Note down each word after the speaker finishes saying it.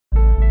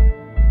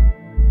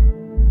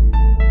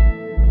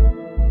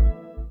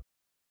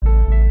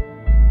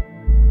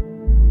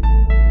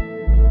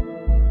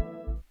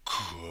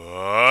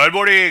Good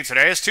morning.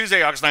 Today is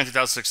Tuesday, August 9th,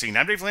 2016.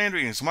 I'm Dave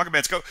Landry, and it's Market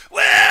Bands go.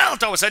 Well,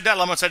 it's always said that.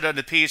 Almost said that in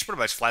the piece. Pretty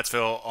much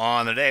Flatsville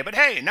on the day. But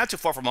hey, not too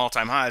far from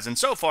all-time highs. And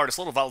so far, this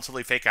little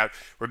volatility fake-out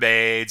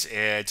remains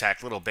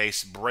intact. Little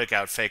base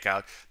breakout,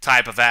 fake-out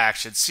type of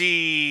action.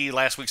 See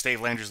last week's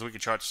Dave Landry's The Weekly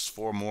Charts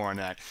for more on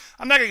that.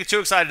 I'm not going to get too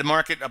excited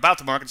about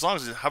the market as long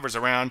as it hovers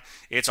around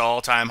its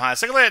all-time highs.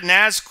 Take a look at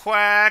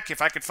NASDAQ,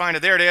 if I could find it.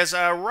 There it is,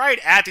 right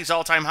at these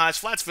all-time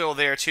highs. Flatsville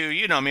there, too.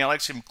 You know me. I like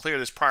to see them clear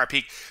this prior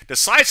peak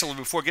decisively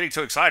before getting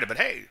too excited. But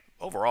hey,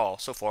 overall,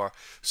 so far,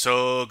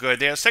 so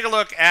good there. Let's take a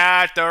look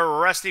at the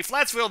rest of the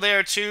Flatsville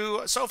there,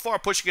 too. So far,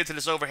 pushing into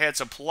this overhead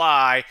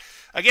supply.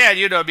 Again,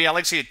 you know me, I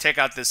like to see it take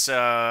out this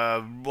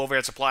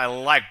overhead supply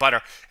like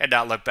butter and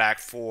not look back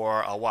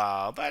for a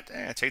while. But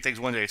take things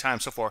one day at a time.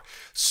 So far,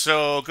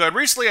 so good.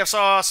 Recently, I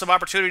saw some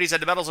opportunities at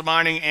the metals and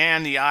mining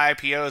and the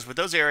IPOs, but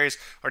those areas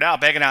are now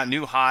banging out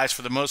new highs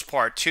for the most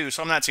part, too.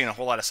 So I'm not seeing a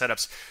whole lot of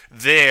setups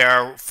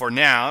there for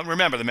now.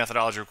 Remember, the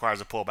methodology requires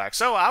a pullback.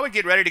 So I would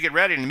get ready to get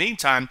ready. In the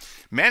meantime,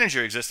 manage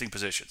your existing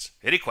positions.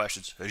 Any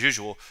questions, as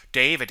usual,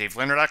 Dave at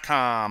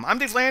DaveLandry.com. I'm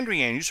Dave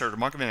Landry, and you heard the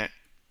Market Minute.